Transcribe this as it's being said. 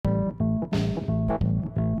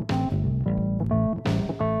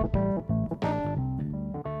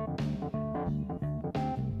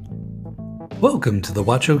Welcome to the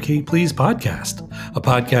Watch OK Please podcast, a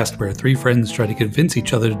podcast where three friends try to convince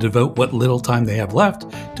each other to devote what little time they have left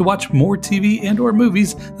to watch more TV and or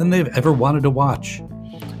movies than they've ever wanted to watch.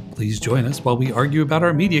 Please join us while we argue about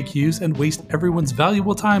our media cues and waste everyone's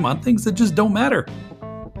valuable time on things that just don't matter.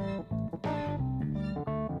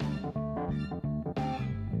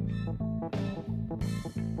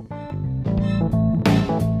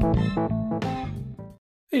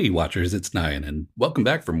 Hey Watchers, it's Nyan, and welcome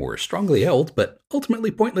back for more strongly held but ultimately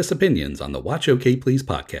pointless opinions on the Watch OK Please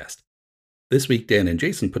podcast. This week, Dan and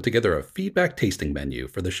Jason put together a feedback tasting menu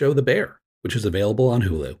for the show The Bear, which is available on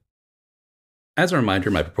Hulu. As a reminder,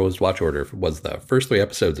 my proposed watch order was the first 3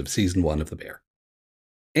 episodes of Season 1 of The Bear.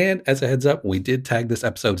 And as a heads up, we did tag this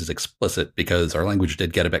episode as explicit because our language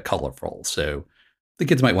did get a bit colorful, so the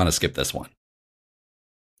kids might want to skip this one.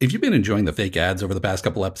 If you've been enjoying the fake ads over the past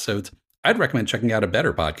couple episodes, I'd recommend checking out a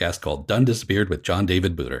better podcast called Done Disappeared with John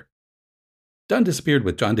David Booter. Done Disappeared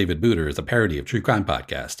with John David Booter is a parody of true crime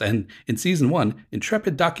podcast, and in Season 1,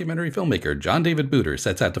 intrepid documentary filmmaker John David Booter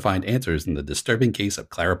sets out to find answers in the disturbing case of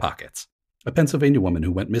Clara Pockets, a Pennsylvania woman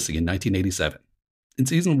who went missing in 1987. In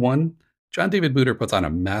Season 1, John David Booter puts on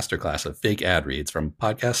a masterclass of fake ad reads from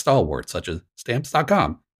podcast stalwarts such as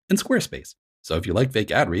Stamps.com and Squarespace. So if you like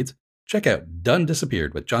fake ad reads, check out Done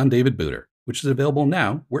Disappeared with John David Booter, which is available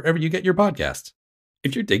now wherever you get your podcasts.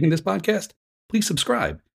 If you're digging this podcast, please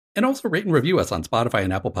subscribe and also rate and review us on Spotify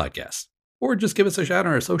and Apple Podcasts, or just give us a shout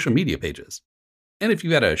on our social media pages. And if you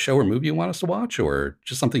got a show or movie you want us to watch, or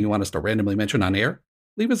just something you want us to randomly mention on air,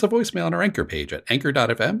 leave us a voicemail on our Anchor page at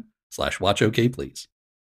anchor.fm/watchokplease.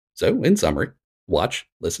 So, in summary, watch,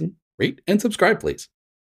 listen, rate, and subscribe, please.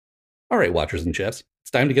 All right, Watchers and Chefs, it's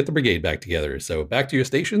time to get the brigade back together, so back to your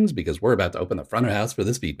stations because we're about to open the front of house for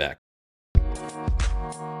this feedback.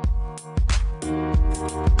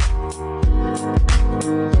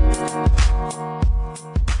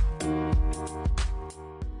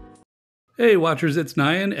 Hey Watchers, it's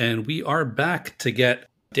Nyan, and we are back to get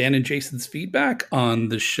Dan and Jason's feedback on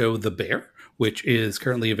the show The Bear, which is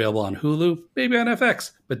currently available on Hulu, maybe on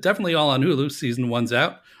FX, but definitely all on Hulu. Season 1's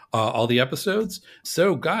out, all the episodes.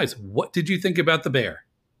 So guys, what did you think about The Bear?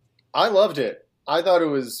 I loved it. I thought it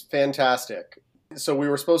was fantastic. So we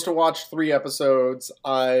were supposed to watch 3 episodes.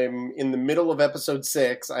 I'm in the middle of episode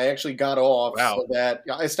 6. I actually got off so that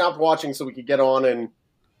I stopped watching so we could get on and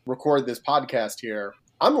record this podcast here.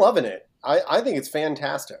 I'm loving it. I think it's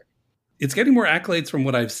fantastic. It's getting more accolades from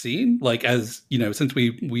what I've seen, like as, you know, since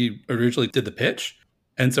we originally did the pitch.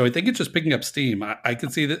 And so I think it's just picking up steam. I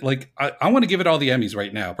can see that, like, I want to give it all the Emmys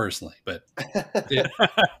right now, personally. But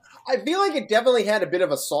I feel like it definitely had a bit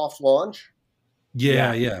of a soft launch.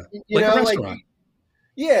 Yeah. You like know, a restaurant.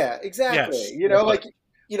 Yeah, exactly. Yes. You know, like,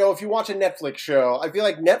 you know, if you watch a Netflix show, I feel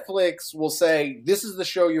like Netflix will say, this is the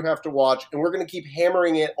show you have to watch, and we're going to keep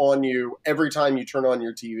hammering it on you every time you turn on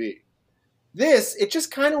your TV. This, it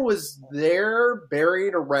just kind of was there,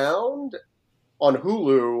 buried around on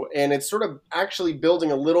Hulu, and it's sort of actually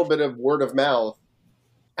building a little bit of word of mouth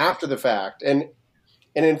after the fact. And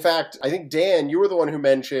in fact, I think, Dan, you were the one who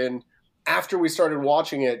mentioned, after we started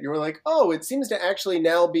watching it, you were like, oh, it seems to actually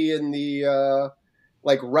now be in the,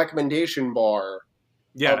 like, recommendation bar.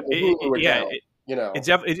 Yeah, it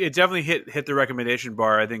definitely hit the recommendation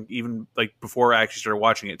bar. I think even like before I actually started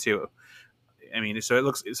watching it too. I mean, so it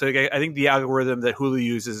looks. So I think the algorithm that Hulu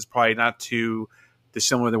uses is probably not too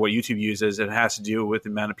dissimilar than what YouTube uses, and it has to do with the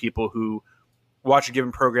amount of people who watch a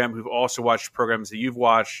given program, who've also watched programs that you've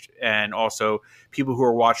watched, and also people who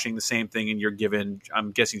are watching the same thing in your given,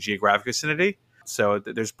 I'm guessing, geographic vicinity. So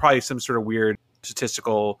there's probably some sort of weird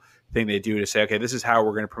statistical thing they do to say, okay, this is how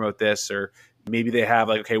we're going to promote this, or maybe they have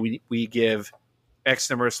like, okay, we give X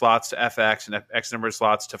number of slots to FX and X number of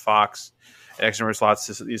slots to Fox, X number of slots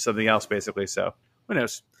to something else, basically. So who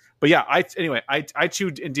knows? But yeah, I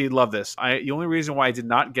too indeed love this. The only reason why I did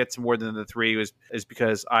not get to more than the 3 is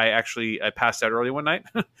because I passed out early one night.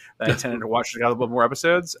 I intended to watch a couple more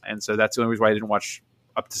episodes, and so that's the only reason why I didn't watch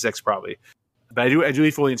up to 6 probably. But I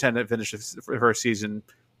do fully intend to finish the first season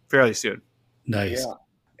fairly soon. Nice. Yeah.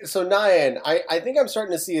 So Nyan, I think I'm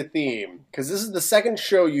starting to see a theme, because this is the second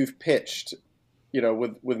show you've pitched, you know,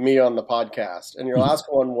 with me on the podcast, and your last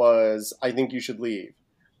one was I Think You Should Leave.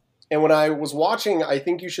 And when I was watching I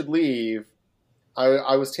Think You Should Leave,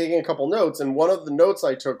 I was taking a couple notes, and one of the notes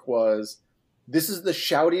I took was, this is the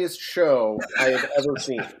shoutiest show I have ever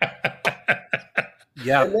seen.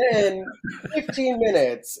 Yeah. And then 15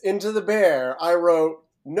 minutes into The Bear, I wrote,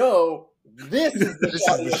 no, this is the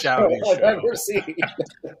shoutiest show I've ever seen.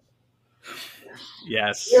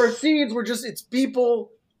 Yes. Their scenes were just, it's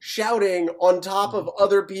people shouting on top of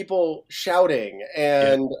other people shouting,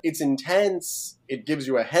 and it's intense. It gives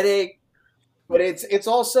you a headache, but it's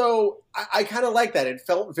also, I kind of like that. It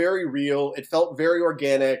felt very real. It felt very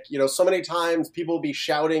organic. You know, so many times people will be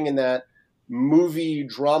shouting in that movie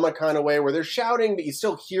drama kind of way where they're shouting, but you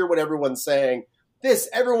still hear what everyone's saying.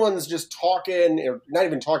 Everyone's just talking, or not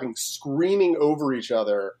even talking, screaming over each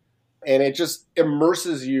other, and it just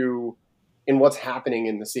immerses you in what's happening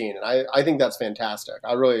in the scene. And I think that's fantastic.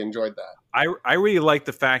 I really enjoyed that. I really like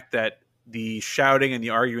the fact that the shouting and the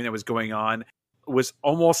arguing that was going on was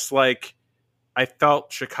almost like I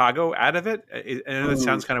felt Chicago out of it. I know that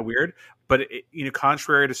sounds kind of weird, but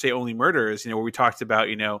contrary to say Only Murders, where we talked about,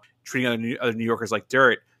 treating other New Yorkers like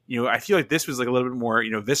dirt, I feel like this was like a little bit more,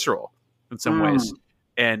 visceral in some ways.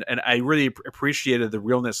 And I really appreciated the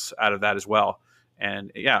realness out of that as well.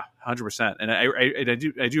 And yeah, 100%. And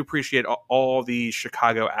I do appreciate all the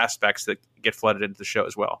Chicago aspects that get flooded into the show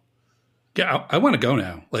as well. Yeah, I want to go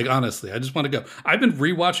now. Like, honestly, I just want to go. I've been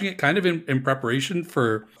rewatching it kind of in preparation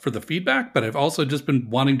for the feedback, but I've also just been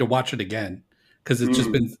wanting to watch it again because it's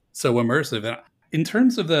just been so immersive. And in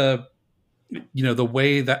terms of the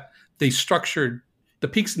way that they structured the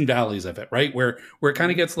peaks and valleys of it, right? Where it kind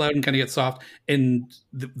of gets loud and kind of gets soft, and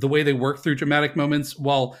the way they work through dramatic moments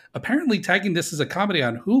while apparently tagging this as a comedy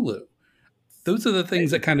on Hulu. Those are the things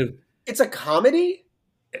that kind of... It's a comedy?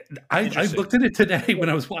 I looked at it today when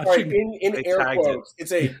I was watching. Right, in air quotes,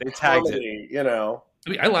 it's a comedy, I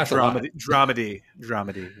mean, I laughed a lot. Dramedy.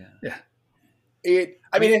 Yeah. It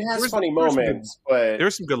has funny moments, but there were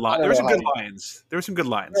some good lines. There were some good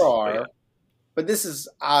lines. There are. But this is,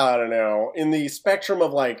 I don't know, in the spectrum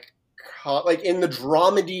of like in the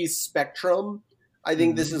dramedy spectrum, I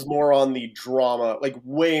think this is more on the drama, like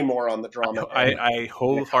way more on the drama. I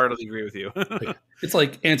wholeheartedly agree with you. It's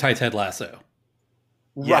like anti-Ted Lasso.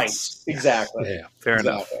 Right. Yes. Exactly. Yeah. Fair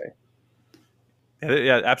enough.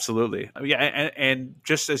 Yeah, absolutely. Yeah, and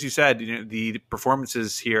just as you said, the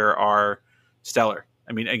performances here are stellar.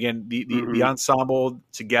 I mean, again, the ensemble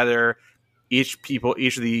together, each of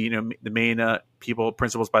the the main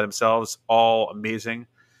principals by themselves, all amazing.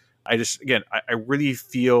 I really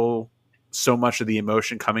feel so much of the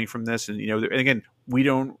emotion coming from this, and and again, we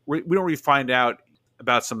don't really find out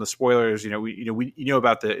about some of the spoilers. We know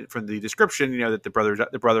about from the description, that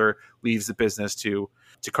the brother leaves the business to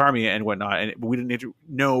Carmy and whatnot, and we didn't need to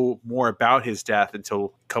know more about his death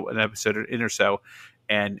until an episode in or so.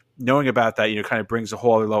 And knowing about that, kind of brings a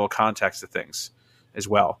whole other level of context to things as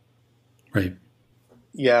well. Right.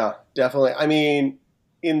 Yeah, definitely. I mean,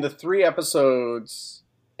 in the 3 episodes,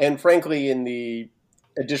 and frankly, in the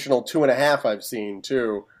additional 2.5 I've seen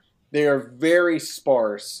too, they are very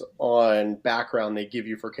sparse on background they give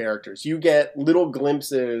you for characters. You get little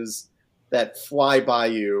glimpses that fly by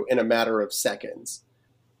you in a matter of seconds.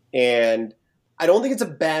 And I don't think it's a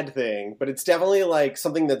bad thing, but it's definitely like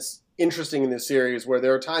something that's interesting in this series where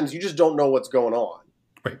there are times you just don't know what's going on.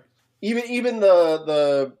 Right. Even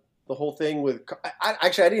the whole thing with... I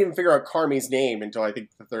didn't even figure out Carmy's name until I think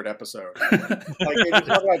the 3rd episode. Like, they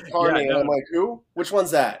talk about Carmy, and I'm like, who? Which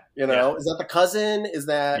one's that? Is that the cousin? Is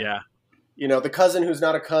that... Yeah. The cousin who's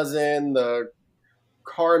not a cousin, the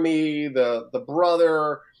Carmy, the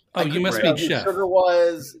brother. Oh, you must be Chef. Sugar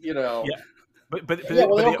was, Yeah. But they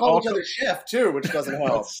all call each other Chef too, which doesn't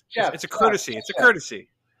help. Chef. It's a courtesy. It's a courtesy.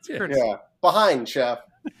 Yeah. Behind Chef.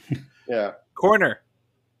 Yeah. Corner.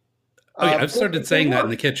 Oh yeah, I've started saying that in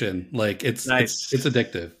the kitchen. Like it's nice. It's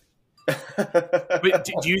addictive. But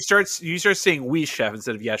do you start saying "we chef"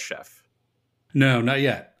 instead of "yes chef"? No, not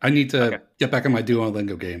yet. I need to get back on my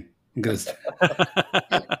Duolingo game. Because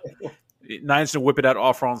Nine's to whip it out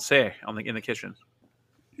en français in the kitchen.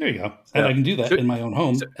 There you go. And I can do that in my own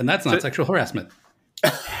home, and that's not sexual harassment.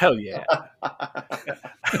 Hell yeah.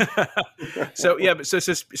 So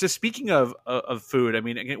speaking of food, I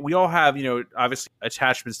mean, again, we all have obviously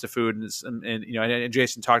attachments to food, and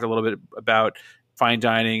Jason talked a little bit about fine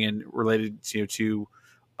dining and related to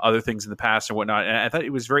other things in the past and whatnot. And I thought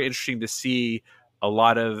it was very interesting to see a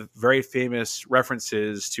lot of very famous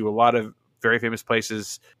references to a lot of very famous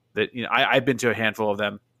places that I've been to a handful of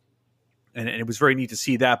them, and it was very neat to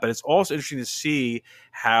see that. But it's also interesting to see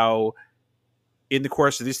how, in the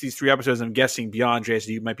course of these 3 episodes, I'm guessing beyond,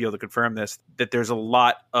 Jason, you might be able to confirm this, that there's a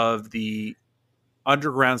lot of the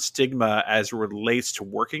underground stigma as it relates to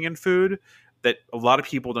working in food that a lot of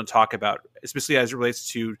people don't talk about, especially as it relates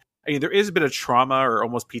to. I mean, there is a bit of trauma or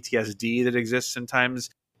almost PTSD that exists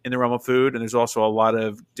sometimes in the realm of food, and there's also a lot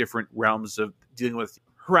of different realms of dealing with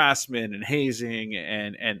harassment and hazing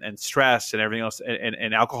and stress and everything else,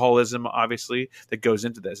 and alcoholism, obviously, that goes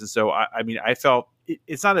into this. And so, I mean, I felt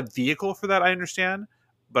it's not a vehicle for that, I understand,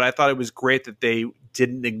 but I thought it was great that they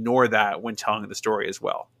didn't ignore that when telling the story as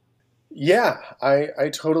well. Yeah, I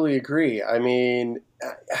totally agree. I mean,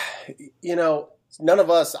 none of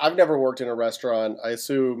us, I've never worked in a restaurant.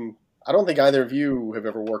 I don't think either of you have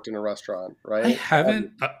ever worked in a restaurant, right? I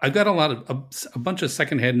haven't. I've got a bunch of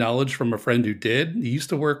secondhand knowledge from a friend who did. He used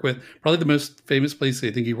to work with, probably the most famous place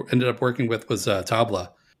I think he ended up working with was Tabla.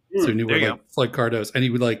 So he knew where Floyd Cardos, and he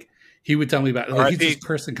would tell me about it. He's just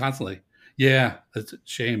cursing constantly. Yeah, that's a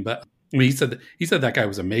shame. But I mean, he said that guy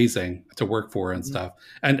was amazing to work for and stuff.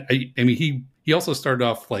 And I mean, he also started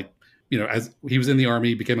off as he was in the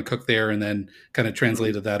Army, became a cook there, and then kind of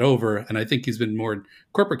translated that over. And I think he's been more in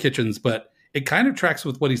corporate kitchens, but it kind of tracks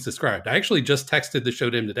with what he's described. I actually just texted the show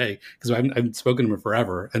to him today because I haven't spoken to him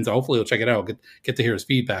forever. And so hopefully he'll check it out, get to hear his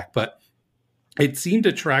feedback. But it seemed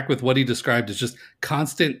to track with what he described as just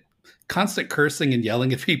constant cursing and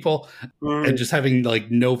yelling at people and just having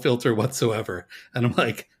no filter whatsoever. And I'm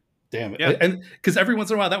like, damn it. Yeah. And because every once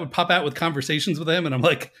in a while that would pop out with conversations with him. And I'm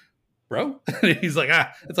like, bro, and he's like,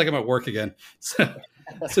 it's like I'm at work again. So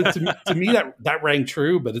to me that rang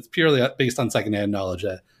true, but it's purely based on secondhand knowledge.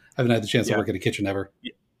 I haven't had the chance to work in a kitchen ever.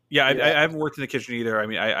 Yeah, I haven't worked in the kitchen either. I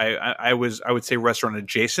mean, I would say restaurant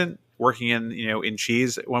adjacent, working in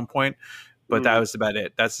cheese at one point, but that was about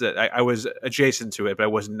it. That's it. I was adjacent to it, but I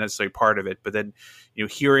wasn't necessarily part of it. But then,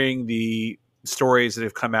 hearing the stories that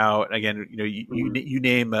have come out again, you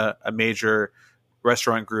name a major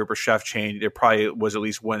restaurant group or chef chain, there probably was at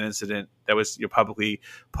least one incident that was publicly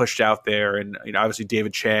pushed out there. And obviously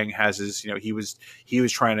David Chang has his he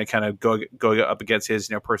was trying to kind of go up against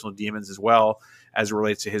his personal demons as well as it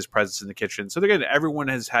relates to his presence in the kitchen. So again, everyone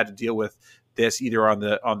has had to deal with this either on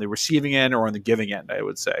the receiving end or on the giving end, I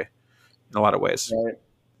would say, in a lot of ways. Right.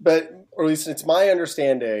 But or at least it's my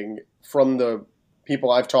understanding from the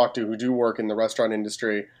people I've talked to who do work in the restaurant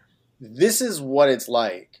industry, this is what it's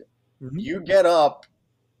like. Mm-hmm. You get up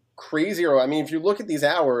crazy. I mean, if you look at these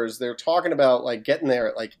hours, they're talking about getting there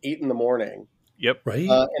at 8 a.m. Yep. Right.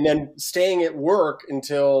 And then staying at work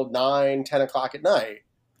until 9, 10 o'clock at night.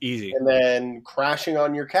 Easy. And then crashing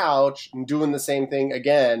on your couch and doing the same thing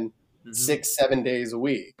again 6-7 days a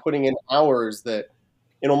week, putting in hours that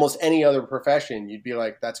in almost any other profession, you'd be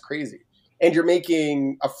like, that's crazy. And you're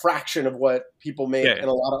making a fraction of what people make in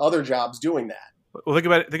a lot of other jobs doing that. Well, think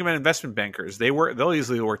about investment bankers. They'll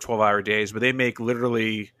easily work 12-hour days, but they make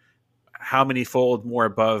literally how many fold more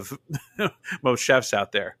above most chefs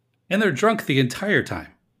out there. And they're drunk the entire time.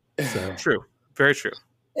 So. True. Very true.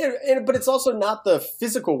 But it's also not the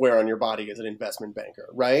physical wear on your body as an investment banker,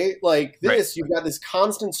 right? You've got this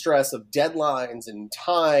constant stress of deadlines and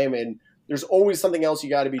time, and there's always something else you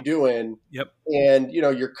got to be doing. Yep. And,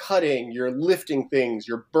 you're cutting, you're lifting things,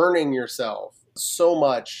 you're burning yourself so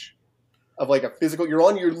much of a physical,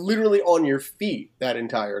 you're literally on your feet that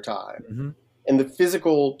entire time. Mm-hmm. And the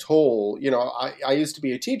physical toll, I used to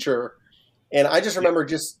be a teacher, and I just remember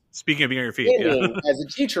speaking of being on your feet, as a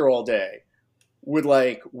teacher all day would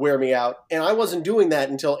wear me out. And I wasn't doing that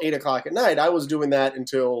until 8 o'clock at night. I was doing that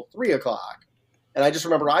until 3 o'clock. And I just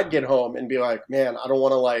remember I'd get home and be like, man, I don't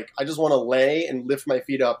want to I just want to lay and lift my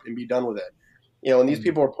feet up and be done with it. And these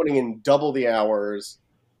people are putting in double the hours,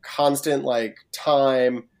 constant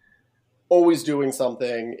time, always doing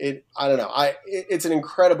something. I don't know. It's an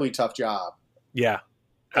incredibly tough job. Yeah,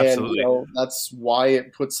 absolutely. And that's why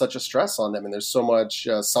it puts such a stress on them. And there's so much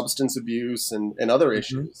substance abuse and other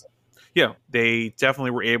issues. Yeah, they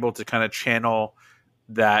definitely were able to kind of channel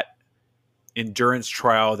that endurance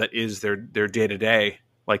trial that is their day to day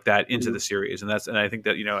like that into the series, and I think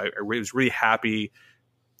that I was really happy.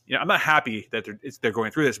 I'm not happy that they're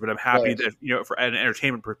going through this, but I'm happy that for an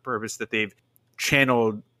entertainment purpose that they've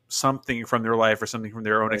channeled something from their life or something from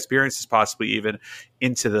their own experiences, possibly even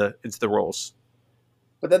into the roles.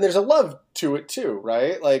 But then there's a love to it too,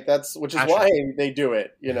 right? Which is why they do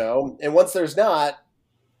it, And once there's not,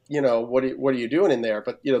 what are you doing in there?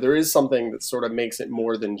 But there is something that sort of makes it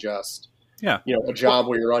more than just a job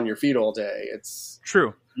where you're on your feet all day. It's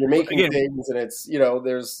true. You're making things, and it's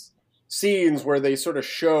there's scenes where they sort of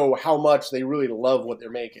show how much they really love what they're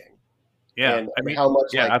making. Yeah, and how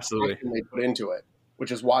much absolutely they put into it,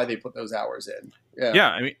 which is why they put those hours in. Yeah.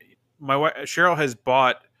 I mean, my wife Cheryl has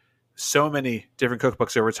bought so many different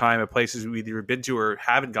cookbooks over time at places we've either been to or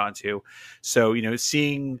haven't gone to. So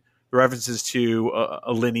seeing the references to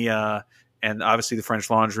Alinea and obviously the French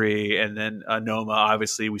Laundry, and then Noma.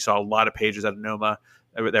 Obviously, we saw a lot of pages out of Noma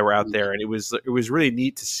that were out there, and it was really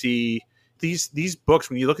neat to see these books.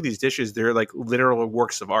 When you look at these dishes, they're like literal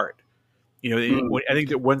works of art. I think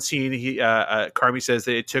that one scene, Carmy says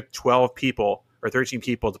that it took 12 people or 13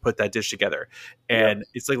 people to put that dish together, and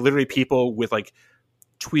it's literally people with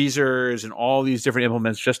tweezers and all these different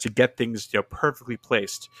implements just to get things perfectly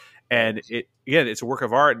placed. And it's a work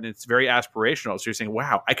of art, and it's very aspirational. So you're saying,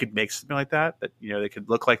 wow, I could make something like that they could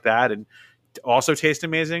look like that and also taste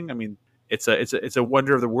amazing. I mean, it's a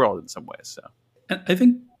wonder of the world in some ways. So and I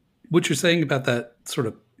think what you're saying about that sort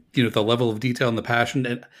of, the level of detail and the passion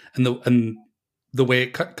and the way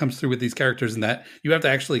it comes through with these characters, and that you have to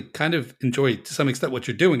actually kind of enjoy to some extent what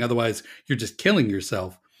you're doing. Otherwise you're just killing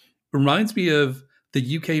yourself. Reminds me of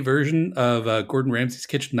the UK version of Gordon Ramsay's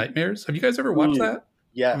Kitchen Nightmares. Have you guys ever watched that?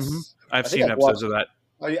 Yes. Mm-hmm. I've seen episodes of that.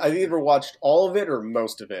 I've either watched all of it or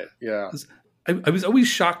most of it. Yeah. I was always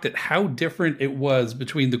shocked at how different it was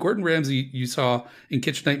between the Gordon Ramsay you saw in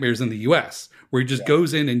Kitchen Nightmares in the US, where he just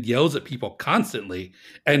goes in and yells at people constantly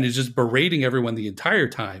and is just berating everyone the entire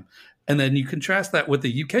time. And then you contrast that with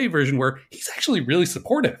the UK version where he's actually really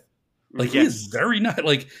supportive. Like he is very nice.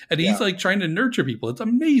 And he's trying to nurture people. It's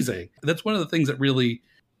amazing. That's one of the things that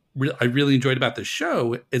I really enjoyed about the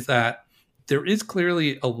show is that there is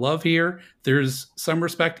clearly a love here. There's some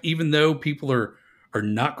respect, even though people are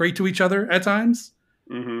not great to each other at times.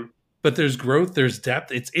 Mm-hmm. But there's growth, there's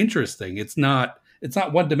depth. It's interesting. It's not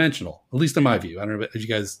one dimensional, at least in my view. I don't know if you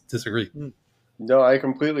guys disagree. No, I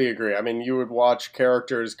completely agree. I mean, you would watch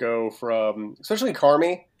characters go from, especially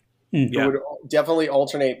Carmy, who would definitely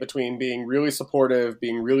alternate between being really supportive,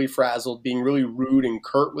 being really frazzled, being really rude and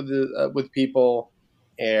curt with people.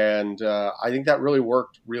 And I think that really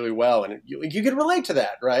worked really well. And you can relate to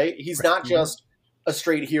that, right? He's not just a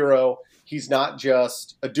straight hero. He's not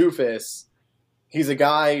just a doofus. He's a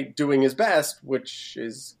guy doing his best, which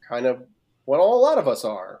is kind of what a lot of us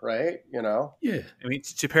are, right? Yeah. I mean,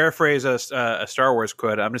 to paraphrase a Star Wars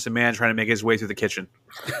quote, I'm just a man trying to make his way through the kitchen.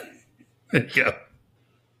 There you go.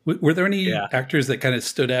 Were there any actors that kind of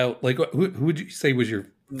stood out? Like, who would you say was your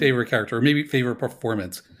favorite character, or maybe favorite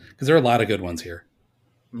performance? Because there are a lot of good ones here.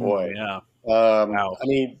 Boy, yeah. Wow. I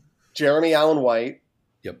mean, Jeremy Allen White.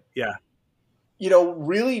 Yep. Yeah.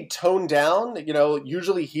 Really toned down.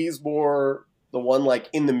 Usually he's more the one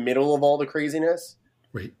in the middle of all the craziness.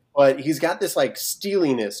 Right. But he's got this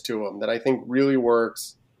steeliness to him that I think really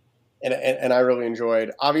works, and I really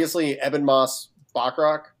enjoyed. Obviously, Ebon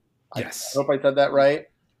Moss-Bachrach. Yes. I hope I said that right.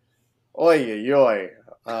 Oy, oy.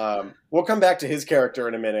 We'll come back to his character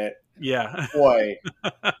in a minute. Yeah. Boy,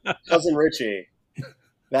 Cousin Richie.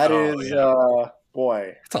 That is,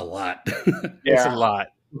 boy. It's a lot. It's a lot.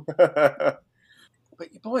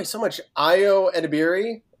 But boy, so much. Ayo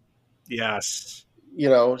Edebiri. Yes.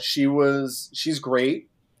 She's great.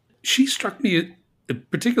 She struck me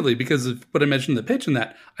particularly because of what I mentioned in the pitch, and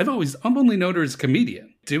that I've only known her as a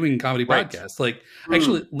comedian doing comedy podcasts. I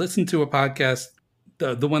actually listened to a podcast,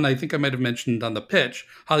 the one I think I might have mentioned on the pitch,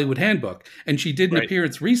 Hollywood Handbook, and she did an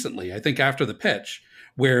appearance recently, I think after the pitch,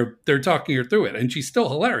 where they're talking her through it, and she's still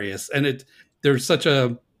hilarious. And there's such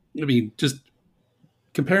just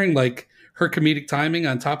comparing her comedic timing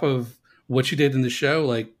on top of what she did in the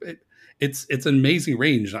show, it's an amazing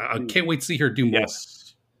range. I can't wait to see her do more. Yes.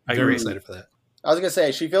 I'm very excited for that. I was going to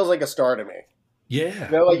say, she feels like a star to me. Yeah.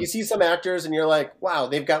 You see some actors and you're like, wow,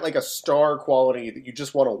 they've got a star quality that you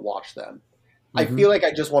just want to watch them. Mm-hmm. I feel like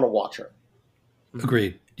I just want to watch her.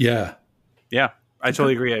 Agreed. Yeah. Yeah. I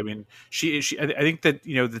totally agree. I mean, I think that,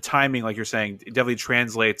 the timing, like you're saying, it definitely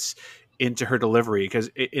translates into her delivery, because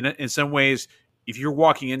in some ways, if you're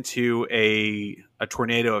walking into a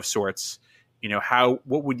tornado of sorts,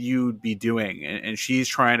 what would you be doing? And she's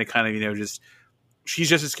trying to kind of, she's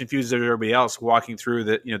just as confused as everybody else walking through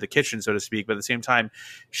the kitchen, so to speak. But at the same time,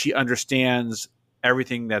 she understands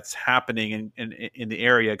everything that's happening in the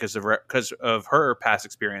area because of her past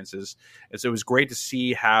experiences. And so it was great to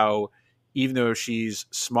see how, even though she's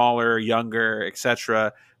smaller, younger,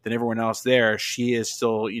 etc., than everyone else there, she is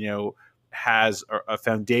still, has a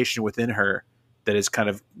foundation within her that is kind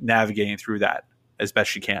of navigating through that as best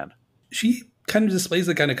she can. She kind of displays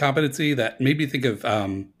the kind of competency that made me think of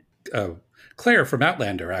Claire from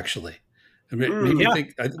Outlander, actually.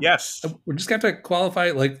 Yes. We're just going to have to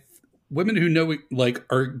qualify, women who know,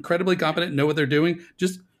 are incredibly competent, know what they're doing.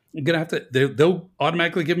 Just going to have to, they'll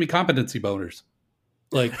automatically give me competency boners.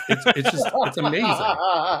 It's amazing.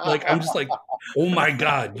 I'm just oh my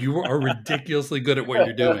God, you are ridiculously good at what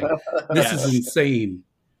you're doing. This is insane.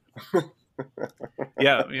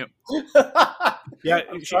 Yeah.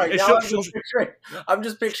 I'm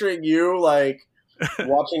just picturing you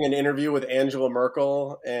watching an interview with Angela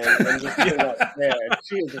Merkel and just being man,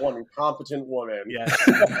 she is one competent woman. Yeah.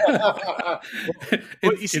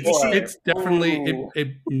 It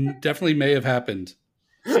definitely may have happened.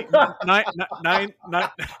 See,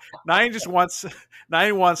 nine just wants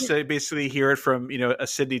to basically hear it from a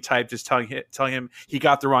Sydney type just telling him he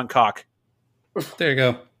got the wrong cock. There you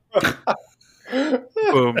go.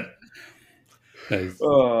 Boom. Nice.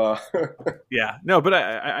 Yeah, no, but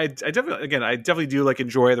I definitely do like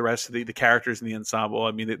enjoy the rest of the characters in the ensemble.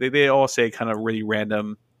 I mean, they all say kind of really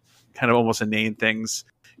random, kind of almost inane things,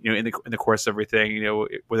 in the course of everything.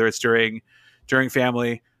 Whether it's during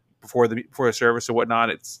family, before the service or whatnot,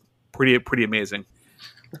 it's pretty amazing.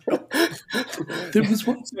 There was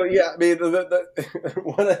one. So yeah, I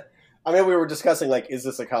mean, we were discussing like, is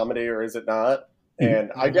this a comedy or is it not?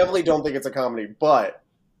 And I definitely don't think it's a comedy, but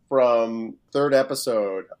from third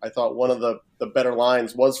episode, I thought one of the better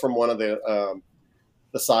lines was from one of the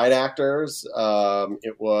side actors.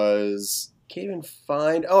 It was, can't even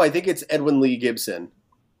find. Oh, I think it's Edwin Lee Gibson.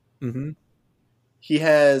 Mm-hmm. He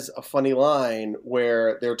has a funny line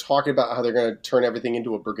where they're talking about how they're going to turn everything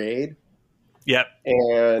into a brigade. Yep.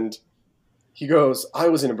 And he goes, I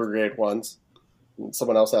was in a brigade once. And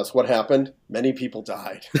someone else asks, what happened? Many people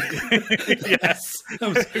died. Yes.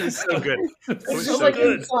 It was so good. It was so like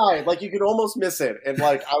good. Inside, like you could almost miss it. And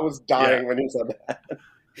like I was dying when he said that.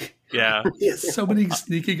 Yeah. So many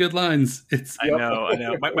sneaky good lines. I know.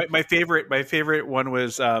 My favorite one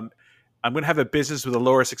was I'm going to have a business with a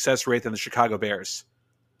lower success rate than the Chicago Bears.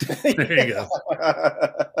 There you go.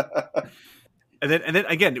 And then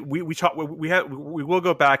again, we will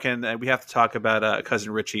go back and we have to talk about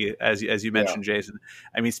Cousin Richie as you mentioned, Jason.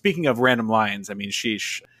 I mean, speaking of random lines, I mean,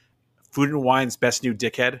 sheesh, Food and Wine's best new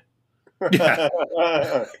dickhead. Yeah.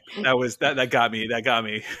 that got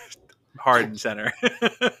me hard and center.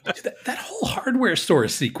 that whole hardware store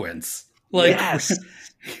sequence, like, yes.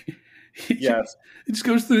 Yes. It just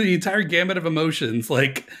goes through the entire gamut of emotions,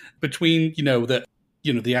 like between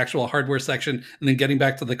the actual hardware section and then getting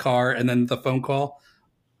back to the car and then the phone call.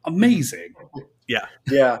 Amazing. Yeah.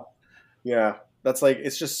 That's like,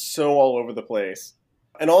 it's just so all over the place.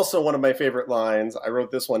 And also one of my favorite lines, I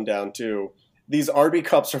wrote this one down too. These Arby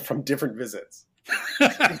cups are from different visits.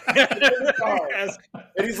 Yes.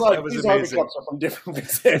 And he's like, these Arby cups are from different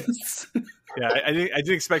visits. Yeah, I didn't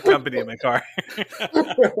expect company in my car.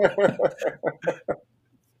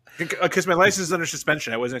 Because my license is under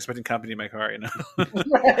suspension. I wasn't expecting company in my car,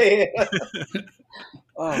 Right.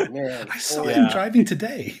 Oh, man. I saw him driving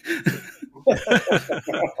today.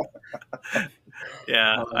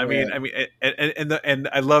 Yeah. Oh, I mean, and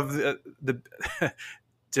I love the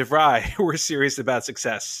DeVry. We're serious about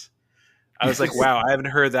success. I was like, wow, I haven't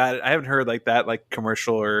heard that. I haven't heard like that, like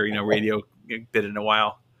commercial or, radio bit in a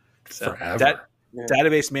while. So forever.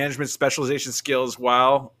 Database management specialization skills.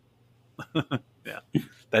 Wow. Yeah.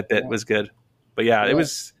 That bit was good, but it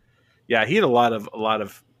was, he had a lot of,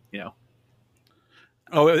 it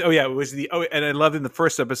was and I loved in the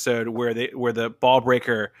first episode where the ball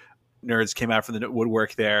breaker nerds came out from the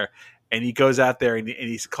woodwork there, and he goes out there and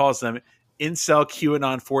he calls them incel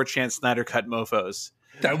QAnon 4chan Snyder Cut mofos.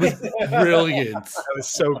 That was brilliant. That was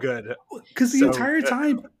so good. Because the entire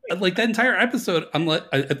time, like that entire episode, I'm like,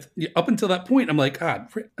 up until that point, I'm like, God,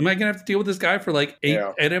 am I gonna have to deal with this guy for like eight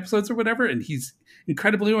episodes or whatever? And he's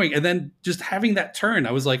incredibly annoying. And then just having that turn,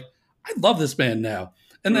 I was like, I love this man now.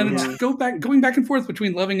 And then just going back and forth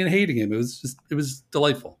between loving and hating him. It was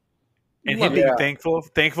delightful. And him being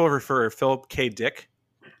thankful for Philip K. Dick.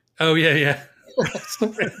 Oh yeah.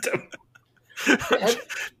 So random.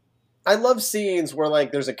 I love scenes where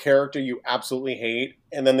like there's a character you absolutely hate,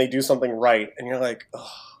 and then they do something right, and you're like, oh,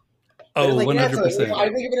 like, 100%. I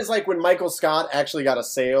think of it as like when Michael Scott actually got a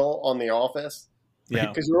sale on The Office. Yeah,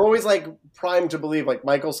 because you're always like primed to believe like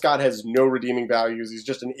Michael Scott has no redeeming values. He's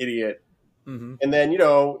just an idiot. Mm-hmm. And then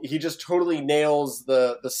he just totally nails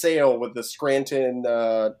the sale with the Scranton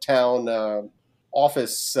town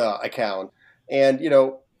office account, and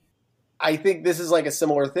I think this is like a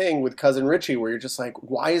similar thing with Cousin Richie, where you're just like,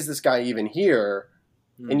 why is this guy even here?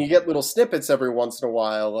 And you get little snippets every once in a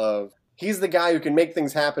while of, he's the guy who can make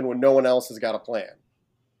things happen when no one else has got a plan.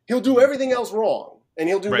 He'll do everything else wrong, and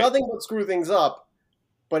he'll do nothing but screw things up.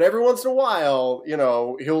 But every once in a while,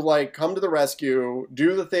 he'll like come to the rescue,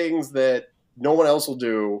 do the things that no one else will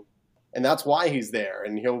do, and that's why he's there.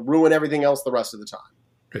 And he'll ruin everything else the rest of the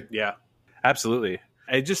time. Yeah, absolutely.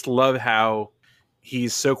 I just love how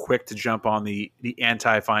he's so quick to jump on the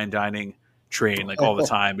anti-fine dining train like all the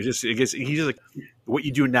time. He's just like what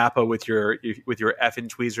you do in Napa with your effing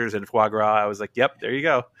tweezers and foie gras. I was like, yep, there you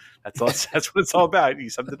go. That's what it's all about.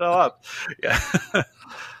 You summed it all up. Yeah,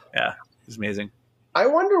 yeah, it's amazing. I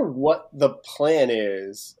wonder what the plan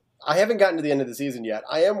is. I haven't gotten to the end of the season yet.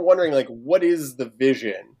 I am wondering, like, what is the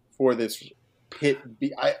vision for this pit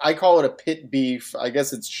beef. I call it a pit beef. I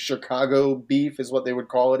guess it's Chicago beef is what they would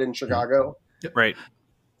call it in Chicago. Right.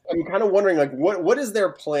 I'm kind of wondering, like, what is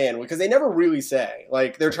their plan? Because they never really say.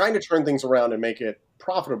 Like, they're trying to turn things around and make it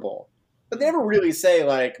profitable. But they never really say,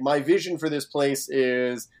 like, my vision for this place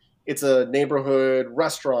is it's a neighborhood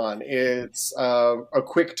restaurant. It's a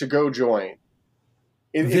quick to-go joint.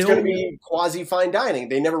 It's going to be quasi-fine dining.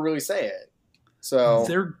 They never really say it. So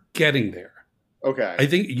they're getting there. Okay.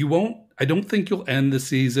 I don't think you'll end the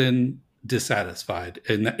season dissatisfied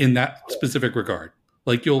in that specific regard.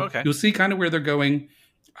 Like you'll see kind of where they're going.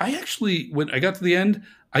 I actually, when I got to the end,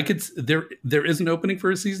 there is an opening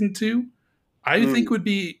for a season 2. I think would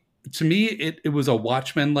be, to me, it was a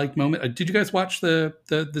Watchmen-like moment. Did you guys watch the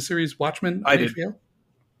series Watchmen? I did. HBO?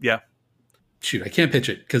 Yeah. Shoot, I can't pitch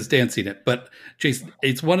it because Dan's seen it. But Jason,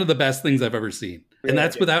 it's one of the best things I've ever seen. And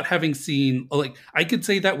that's without having seen, like, I could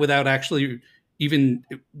say that without actually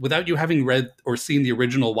without you having read or seen the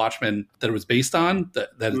original Watchmen that it was based on, that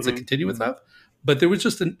it's a continuance of. But there was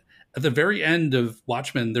just at the very end of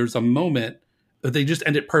Watchmen, there's a moment that they just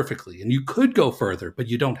end it perfectly. And you could go further, but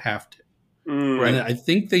you don't have to. Right. And I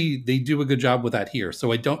think they do a good job with that here.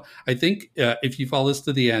 So I think if you follow this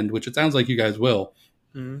to the end, which it sounds like you guys will,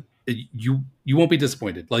 you won't be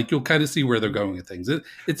disappointed. Like you'll kind of see where they're going with things.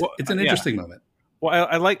 It's an interesting moment. Well,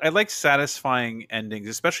 I like satisfying endings,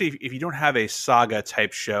 especially if you don't have a saga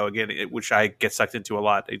type show. Again, which I get sucked into a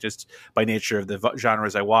lot, just by nature of the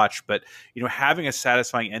genres I watch. But having a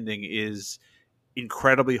satisfying ending is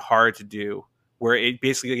incredibly hard to do. Where it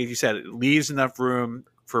basically, like you said, it leaves enough room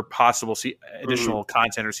for possible additional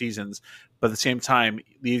content or seasons, but at the same time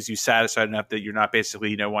leaves you satisfied enough that you're not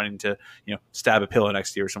basically wanting to stab a pillow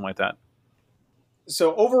next to you or something like that.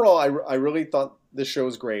 So overall, I really thought this show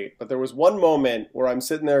was great, but there was one moment where I'm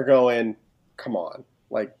sitting there going, come on,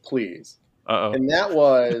 like, please. Uh-oh. And that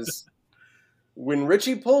was when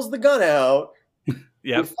Richie pulls the gun out,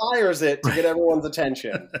 he fires it to get everyone's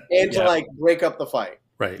attention and to, like, break up the fight.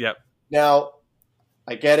 Right. Yep. Now,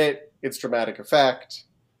 I get it. It's dramatic effect.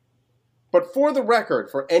 But for the record,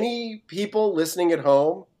 for any people listening at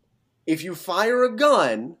home, if you fire a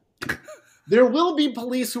gun, there will be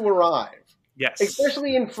police who arrive. Yes.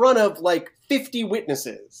 Especially in front of, like, 50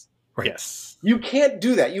 witnesses. Right. Yes. You can't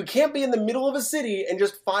do that. You can't be in the middle of a city and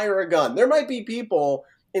just fire a gun. There might be people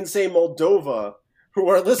in, say, Moldova who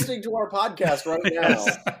are listening to our podcast right now.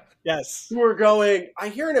 Yes. Who are going, I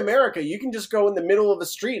hear in America, you can just go in the middle of a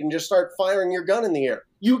street and just start firing your gun in the air.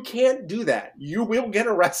 You can't do that. You will get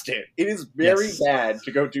arrested. It is very bad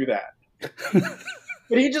to go do that.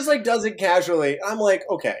 But he just, like, does it casually. I'm like,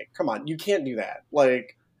 okay, come on. You can't do that.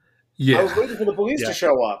 Like, I was waiting for the police to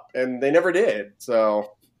show up, and they never did.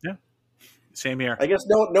 So, same here. I guess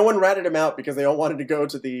no one ratted him out because they all wanted to go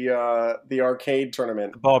to the arcade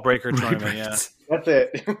tournament, the ball breaker tournament. Yeah, that's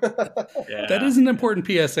it. That is an important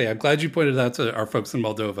PSA. I'm glad you pointed out to our folks in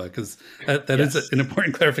Moldova because that is an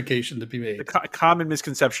important clarification to be made. The common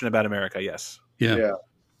misconception about America. Yes. Yeah.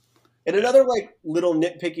 And another, like, little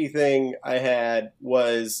nitpicky thing I had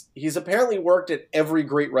was he's apparently worked at every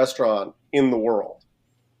great restaurant in the world,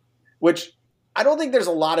 which I don't think there's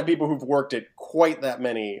a lot of people who've worked at quite that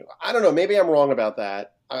many. I don't know. Maybe I'm wrong about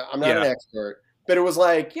that. I'm not an expert. But it was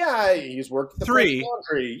like, he's worked at the French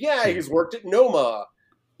Laundry. Yeah, he's worked at Noma.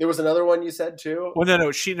 There was another one you said, too? Well,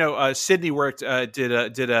 no. Sydney worked, did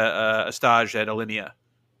a stage at Alinea.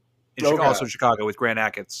 Also in Chicago with Grant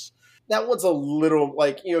Achatz. That one's a little,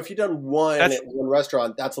 like, if you've done one at one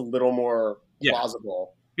restaurant, that's a little more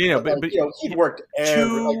plausible. But he'd worked they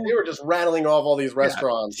were just rattling off all these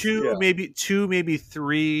restaurants. Maybe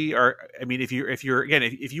three. Or I mean, if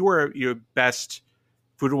you were your best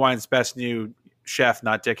Food and Wine's best new chef,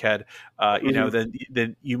 not dickhead,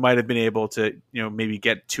 then you might have been able to maybe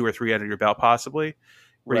get 2 or 3 under your belt possibly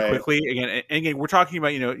pretty quickly. Again, we're talking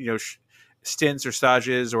about stints or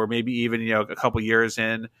stages or maybe even a couple years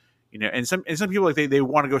in. And some people, like, they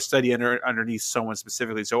want to go study underneath someone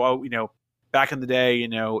specifically. So back in the day,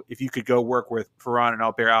 if you could go work with Ferran and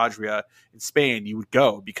Albert Adria in Spain, you would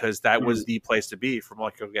go because that was the place to be for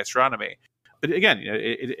molecular gastronomy. But again,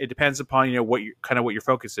 it depends upon what your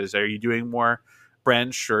focus is. Are you doing more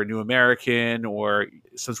French or New American or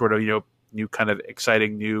some sort of new kind of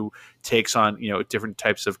exciting new takes on different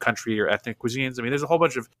types of country or ethnic cuisines? I mean, there's a whole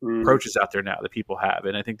bunch of approaches out there now that people have,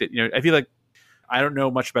 and I think that I feel like I don't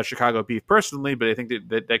know much about Chicago beef personally, but I think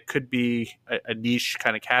that could be a niche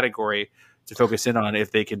kind of category to focus in on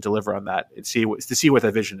if they can deliver on that and see what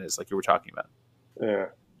that vision is, like you were talking about. Yeah,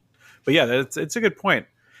 but yeah, it's a good point.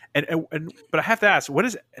 But I have to ask,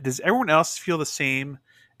 does everyone else feel the same?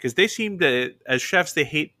 Because they seem to, as chefs, they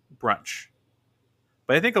hate brunch.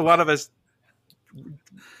 But I think a lot of us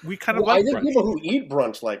we kind of like I think brunch. people who eat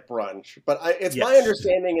brunch like brunch, but it's Yes. my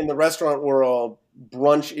understanding in the restaurant world,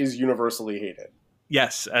 brunch is universally hated.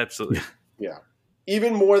 Yes, absolutely. Yeah.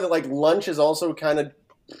 Even more that like lunch is also kind of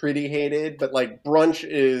pretty hated, but like brunch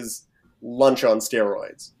is lunch on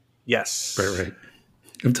steroids. Yes. Right.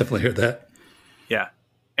 I've definitely heard that. Yeah.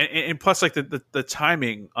 And plus like the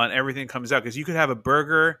timing on everything comes out, because you could have a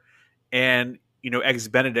burger and, eggs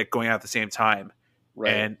Benedict going out at the same time.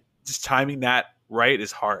 Right. And just timing that right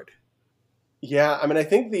is hard. Yeah. I mean, I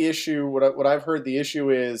think the issue, what I've heard the issue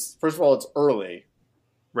is, first of all, it's early.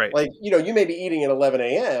 Right. Like, you may be eating at 11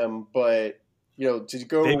 a.m., but, to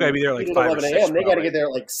go they've got to be there like 5 11 or 6 a.m., they got to probably. get there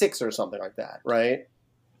at like 6 or something like that, right?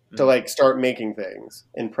 To like start making things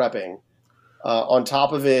and prepping. On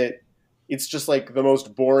top of it, it's just like the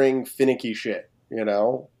most boring, finicky shit,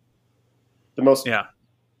 The most. Yeah.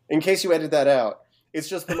 In case you edit that out, it's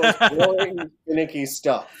just the most boring, finicky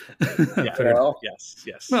stuff. Yeah.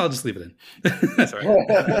 Yes. Well, I'll just leave it in. That's all right.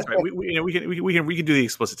 That's right. We can do the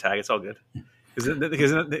explicit tag. It's all good.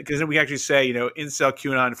 Because then we actually say, incel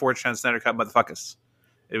QAnon 4chan Snyder Cut motherfuckers.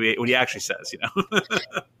 What he actually says,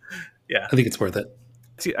 Yeah. I think it's worth it.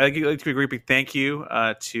 I'd like to agree. Big thank you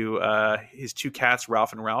to his 2 cats,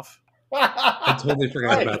 Ralph and Ralph. I totally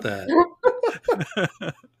forgot about that.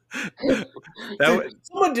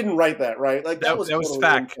 Someone didn't write that, right? Like that was totally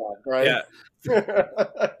fact, right? Yeah.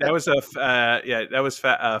 That was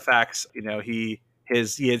facts. He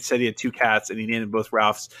had said he had 2 cats and he named them both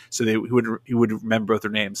Ralphs, so he would remember both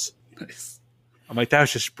their names. Nice. I'm like, that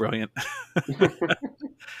was just brilliant.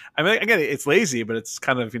 I mean, again, it's lazy, but it's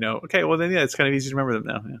kind of, okay, well then, it's kind of easy to remember them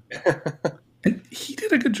now. Yeah. And he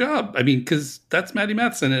did a good job. I mean, because that's Matty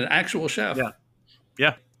Matheson, an actual chef.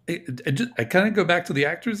 Yeah. I kind of go back to the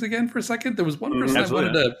actors again for a second. There was one person I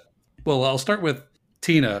wanted to. Well, I'll start with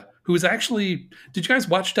Tina, who was actually. Did you guys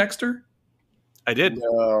watch Dexter? I did.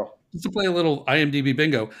 No. Just to play a little IMDb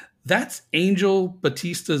bingo. That's Angel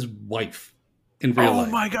Batista's wife in real life.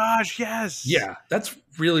 Oh my gosh! Yes. Yeah, that's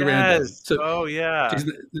really random. So,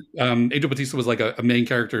 Angel Batista was like a main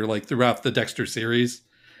character like throughout the Dexter series.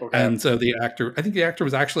 Okay. And so I think the actor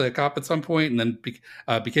was actually a cop at some point and then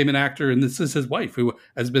became an actor. And this is his wife, who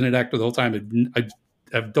has been an actor the whole time. I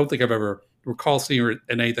don't think I've ever recall seeing her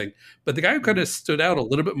in anything. But the guy who kind of stood out a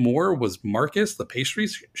little bit more was Marcus, the pastry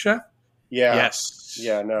chef. Yeah. Yes.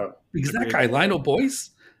 Yeah, no. Because that guy, Lionel Boyce,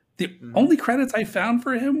 the only credits I found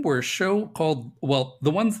for him were a show called, the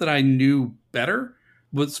ones that I knew better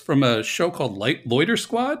was from a show called Loiter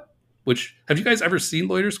Squad, which, have you guys ever seen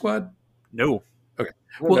Loiter Squad? No. Okay.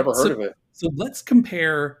 I've never heard of it. So let's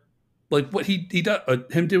compare like what he does,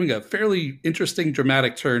 him doing a fairly interesting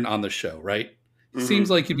dramatic turn on the show, right? Mm-hmm. Seems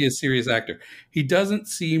like he'd be a serious actor. He doesn't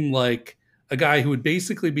seem like a guy who would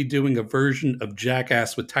basically be doing a version of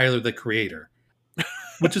Jackass with Tyler, the Creator,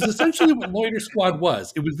 which is essentially what Loiter Squad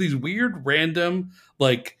was. It was these weird, random,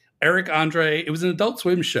 like Eric Andre. It was an Adult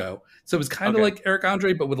Swim show. So it was kind of like Eric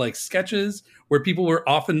Andre, but with like sketches where people were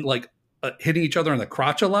often like hitting each other on the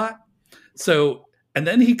crotch a lot. So, and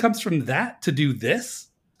then he comes from that to do this.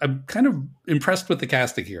 I'm kind of impressed with the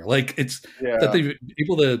casting here. Like that they've been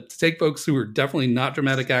able to take folks who are definitely not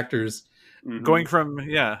dramatic actors. Mm-hmm. Going from,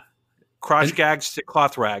 crotch gags to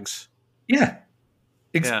cloth rags. Yeah.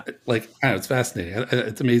 Like, I don't know, it's fascinating.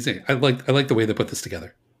 It's amazing. I like the way they put this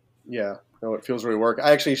together. Yeah. No, it feels really work.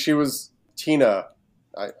 She was Tina,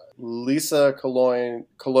 Lisa Cologne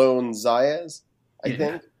Zayas, I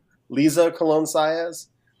think. Lisa Cologne Zayas.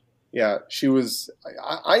 Yeah, she was.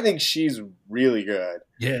 I think she's really good.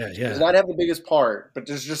 Yeah. She does not have the biggest part, but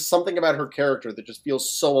there's just something about her character that just feels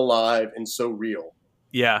so alive and so real.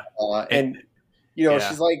 Yeah,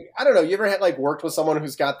 she's like, I don't know. You ever had like worked with someone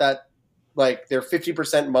who's got that, like they're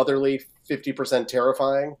 50% motherly, 50%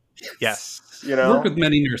 terrifying? Yes. Work with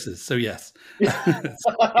many nurses, so yes. I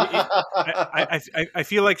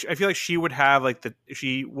feel like she would have like if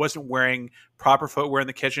she wasn't wearing proper footwear in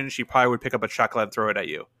the kitchen, she probably would pick up a chocolate and throw it at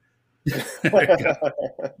you. I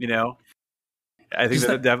think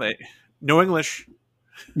that definitely no English.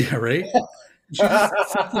 Yeah, right. She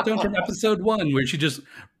just sets the tone from episode 1 where she just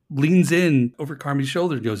leans in over Carmi's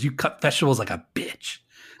shoulder and goes, "You cut vegetables like a bitch."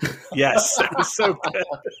 Yes, that was so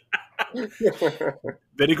good.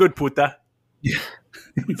 Very good, puta. Yeah,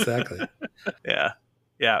 exactly. Yeah.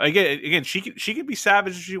 Again, she can be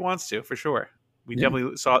savage if she wants to, for sure. We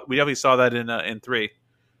definitely saw that in 3,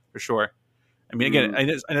 for sure. I mean, again,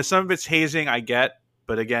 I know some of it's hazing, I get,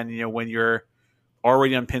 but again, when you're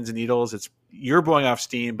already on pins and needles, you're blowing off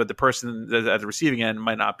steam, but the person at the receiving end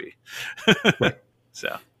might not be. Right.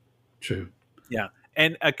 So true. Yeah,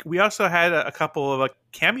 and we also had a couple of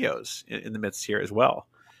cameos in the midst here as well.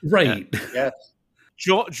 Right. Yes.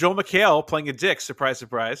 Joel McHale playing a dick. Surprise,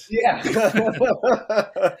 surprise. Yeah. He's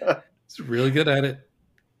really good at it.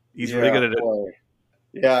 He's really good at it.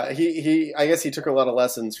 Yeah, he. I guess he took a lot of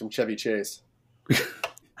lessons from Chevy Chase.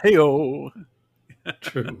 Hey-o.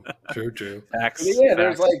 True. Facts. Yeah,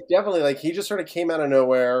 there's like definitely like he just sort of came out of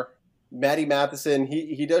nowhere. Matty Matheson,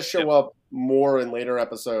 he does show up more in later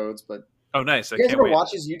episodes, but oh, nice! You guys ever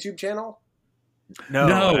watch his YouTube channel? No,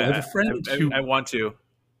 I have a friend who I want to.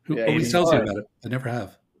 Who always tells me about it. I never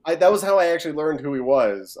have. That was how I actually learned who he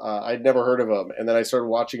was. I'd never heard of him, and then I started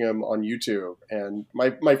watching him on YouTube. And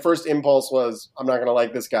my first impulse was, I'm not going to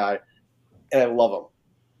like this guy, and I love him.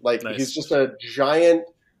 Like He's just a giant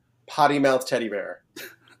potty mouth teddy bear.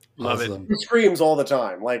 Love it. Who screams all the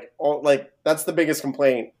time. Like that's the biggest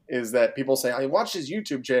complaint is that people say, I watched his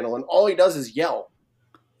YouTube channel, and all he does is yell.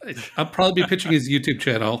 I'll probably be pitching his YouTube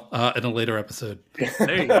channel in a later episode.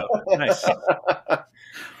 There you go. Nice.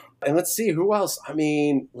 And let's see who else. I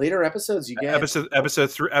mean, later episodes you get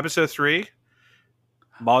episode 3.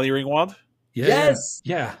 Molly Ringwald. Yes.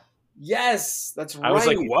 Yeah. Yes, that's right. I was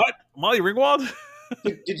like, what? Molly Ringwald?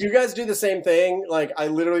 Did you guys do the same thing? Like, I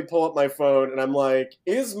literally pull up my phone and I'm like,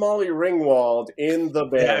 is Molly Ringwald in The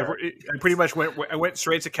Bear? Yeah, I pretty much went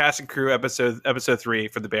straight to cast and crew episode 3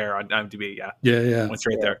 for The Bear on IMDb. Yeah. Went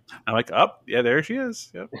straight there. I'm like, oh, yeah, there she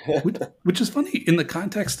is. Yep. Which is funny in the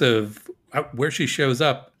context of where she shows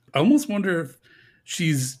up. I almost wonder if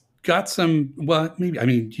she's got some. Well, maybe. I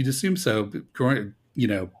mean, you'd assume so.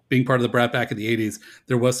 Being part of the Brat Pack in the 80s,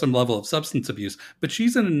 there was some level of substance abuse. But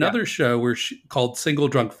she's in another show called Single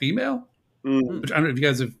Drunk Female. Which I don't know if you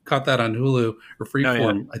guys have caught that on Hulu or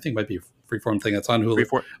Freeform. I think it might be a Freeform thing that's on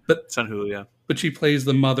Hulu. But it's on Hulu, yeah. But she plays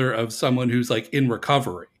the mother of someone who's like in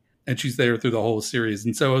recovery, and she's there through the whole series.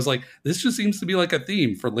 And so I was like, this just seems to be like a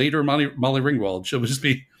theme for later Molly Ringwald. She'll just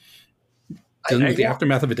be dealing with the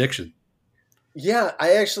aftermath of addiction. Yeah,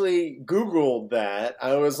 I actually Googled that.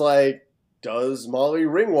 I was like, does Molly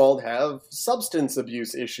Ringwald have substance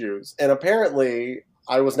abuse issues? And apparently,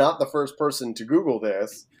 I was not the first person to Google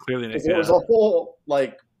this. Clearly, it was a whole,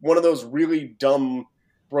 like, one of those really dumb,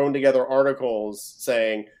 thrown together articles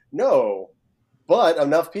saying, no, but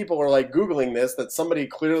enough people are, like, Googling this that somebody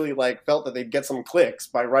clearly, like, felt that they'd get some clicks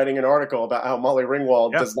by writing an article about how Molly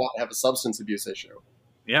Ringwald does not have a substance abuse issue.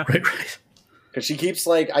 Yeah. Right. Because she keeps,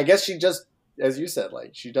 like, I guess she just, as you said,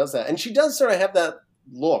 like, she does that. And she does sort of have that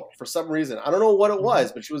look for some reason. I don't know what it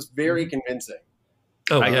was, but she was very convincing.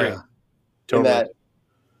 Oh, I agree. Totally. That,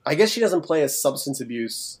 I guess she doesn't play a substance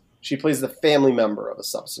abuse. She plays the family member of a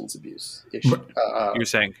substance abuse issue. You're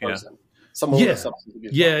saying, person. Someone with a substance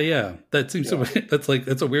abuse. Yeah. That seems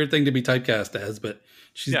that's a weird thing to be typecast as, but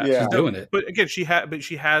she's doing it. But again, she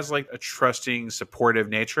has like a trusting, supportive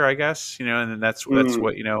nature, I guess. And then that's what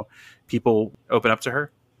people open up to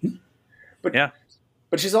her.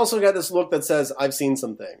 But she's also got this look that says, I've seen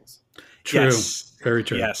some things. True. Yes. Very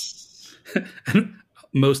true. Yes. And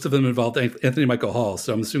most of them involved Anthony Michael Hall,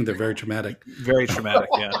 so I'm assuming they're very traumatic. Very traumatic,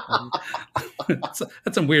 yeah. That's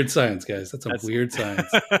some weird science, guys. That's weird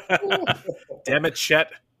science. Damn it,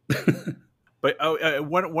 Chet. But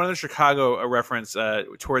one of the Chicago reference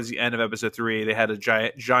towards the end of episode 3, they had a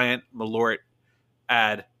giant Malort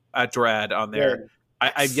outdoor ad on there.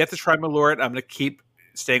 Yeah. I've yet to try Malort. I'm going to keep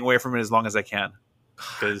staying away from it as long as I can.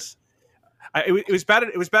 Because it was bad.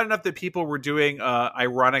 It was bad enough that people were doing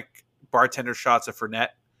ironic bartender shots of Fernet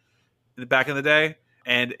in the back in the day,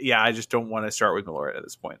 and I just don't want to start with Malort at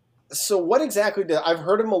this point. So, what exactly I've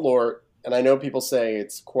heard of Malort, and I know people say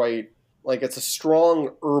it's quite like it's a strong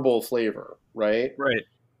herbal flavor, right? Right.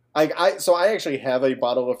 So I actually have a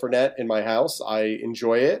bottle of Fernet in my house. I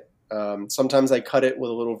enjoy it. Sometimes I cut it with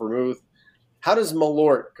a little vermouth. How does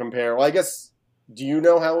Malort compare? Well, I guess. Do you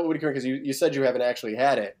know how it would compare? Because you said you haven't actually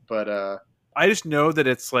had it, but I just know that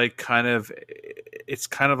it's like kind of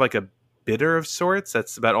like a bitter of sorts.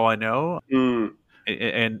 That's about all I know. And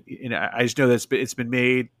I just know that it's been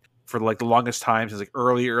made for like the longest time since like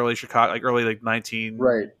early Chicago, like early like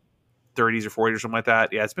 1930s or 40s or something like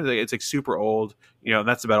that. Yeah, it's like super old, and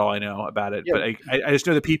that's about all I know about it. Yeah. But I just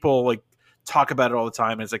know that people like talk about it all the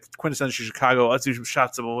time. And it's like quintessential Chicago. Let's do some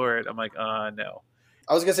shots of Malort. I'm like, no.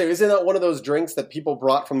 I was going to say, isn't that one of those drinks that people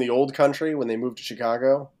brought from the old country when they moved to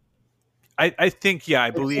Chicago? I think, I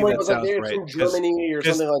believe that sounds right. From Germany or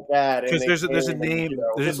something like that. Because there's a name.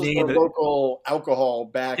 There's a name. Local alcohol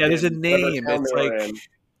back. Yeah, there's a name. It's like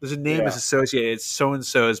there's a name that's associated. It's so and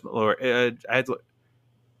so's Malort.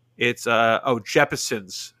 It's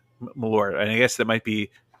Jeppson's Malort, and I guess that might be.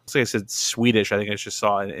 Like I said, Swedish. I think I just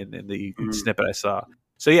saw in the snippet I saw.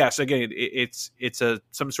 So again, it's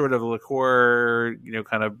some sort of liqueur,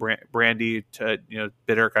 kind of brandy to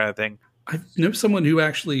bitter kind of thing. I know someone who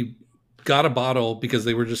actually got a bottle because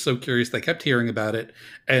they were just so curious. They kept hearing about it,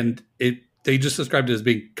 and they just described it as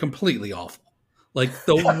being completely awful. Like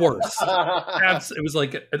the worst. It was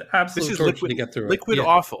like an absolute torture to get through. Liquid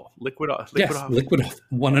awful. Liquid awful.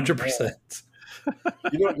 100%.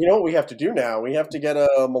 You know what we have to do now? We have to get a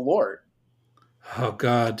Malort. Oh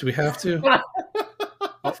God, do we have to?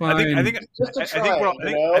 I think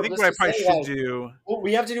what I probably should do. Well,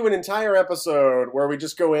 we have to do an entire episode where we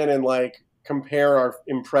just go in and like compare our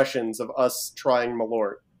impressions of us trying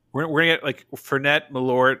Malort. We're gonna get like Fernet,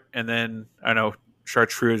 Malort, and then I don't know,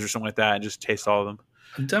 chartreuse or something like that, and just taste all of them.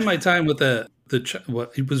 I've done my time with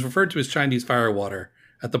what it was referred to as Chinese firewater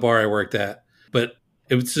at the bar I worked at, but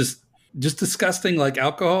it was just disgusting. Like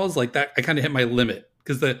alcohols like that, I kind of hit my limit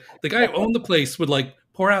because the guy who owned the place would like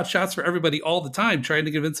pour out shots for everybody all the time, trying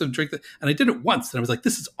to convince them to drink that. And I did it once, and I was like,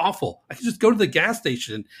 "This is awful. I can just go to the gas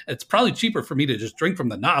station, and it's probably cheaper for me to just drink from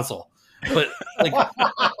the nozzle." But like,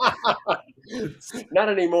 not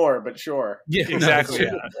anymore, but sure. Yeah, exactly.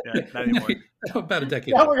 No, yeah, not anymore. About a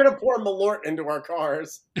decade. Now we're gonna pour Malort into our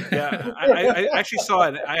cars. Yeah, I actually saw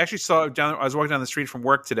it. I was walking down the street from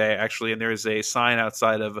work today, actually, and there's a sign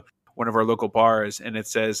outside of one of our local bars, and it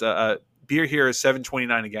says, "Beer here is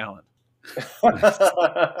 $7.29 a gallon." I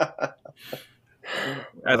thought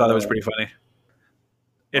that was pretty funny.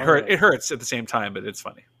 It hurts at the same time, but it's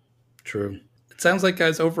funny. True. It sounds like,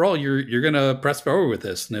 guys, overall you're gonna press forward with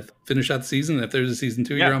this, and finish out the season. And if there's a season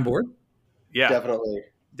 2, you're on board. Yeah, definitely.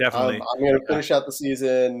 I'm going to finish out the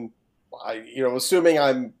season.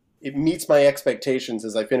 Assuming it meets my expectations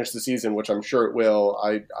as I finish the season, which I'm sure it will.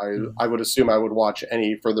 I would assume I would watch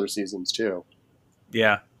any further seasons too.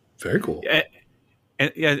 Yeah, very cool.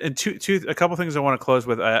 And a couple things I want to close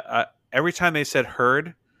with. Every time they said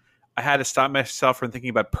herd, I had to stop myself from thinking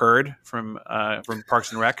about Purd from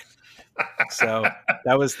Parks and Rec. So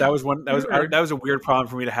that was a weird problem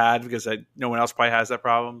for me to have because no one else probably has that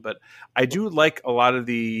problem. But I do like a lot of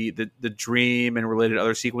the dream and related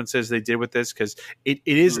other sequences they did with this because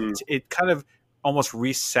it kind of almost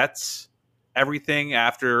resets everything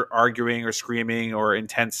after arguing or screaming or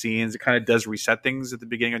intense scenes. It kind of does reset things at the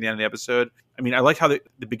beginning or the end of the episode. I mean, I like how the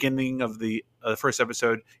beginning of the first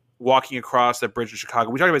episode, walking across that bridge in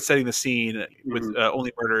Chicago. We talked about setting the scene with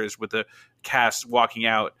Only Murders, with the cast walking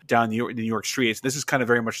out down the New York streets. This is kind of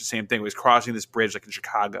very much the same thing. It was crossing this bridge like in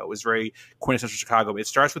Chicago. It was very quintessential Chicago. It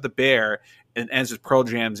starts with the bear and ends with Pearl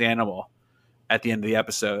Jam's Animal at the end of the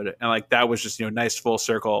episode. And like that was just, nice full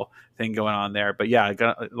circle thing going on there. But yeah, I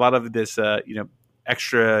got a lot of this,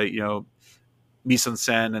 extra, mise en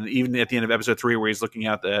scène, and even at the end of episode 3 where he's looking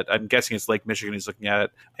at that, I'm guessing it's Lake Michigan, he's looking at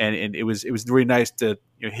it, and it was really nice to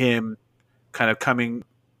him kind of coming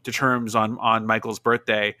to terms on Michael's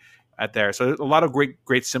birthday at there. So a lot of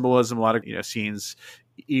great symbolism, a lot of scenes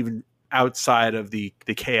even outside of the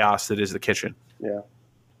chaos that is the kitchen. Yeah,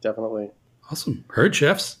 definitely. Awesome. Heard,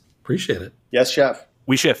 chefs. Appreciate it. Yes, chef.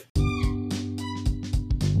 We chef.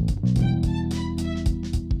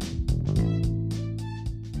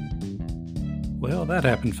 Well, that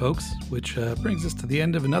happened, folks, which brings us to the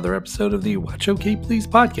end of another episode of the Watch OK Please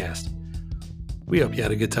podcast. We hope you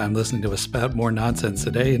had a good time listening to us spout more nonsense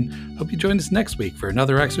today, and hope you join us next week for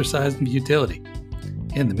another exercise in futility.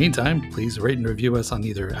 In the meantime, please rate and review us on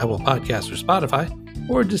either Apple Podcasts or Spotify,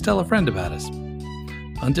 or just tell a friend about us.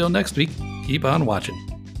 Until next week, keep on watching.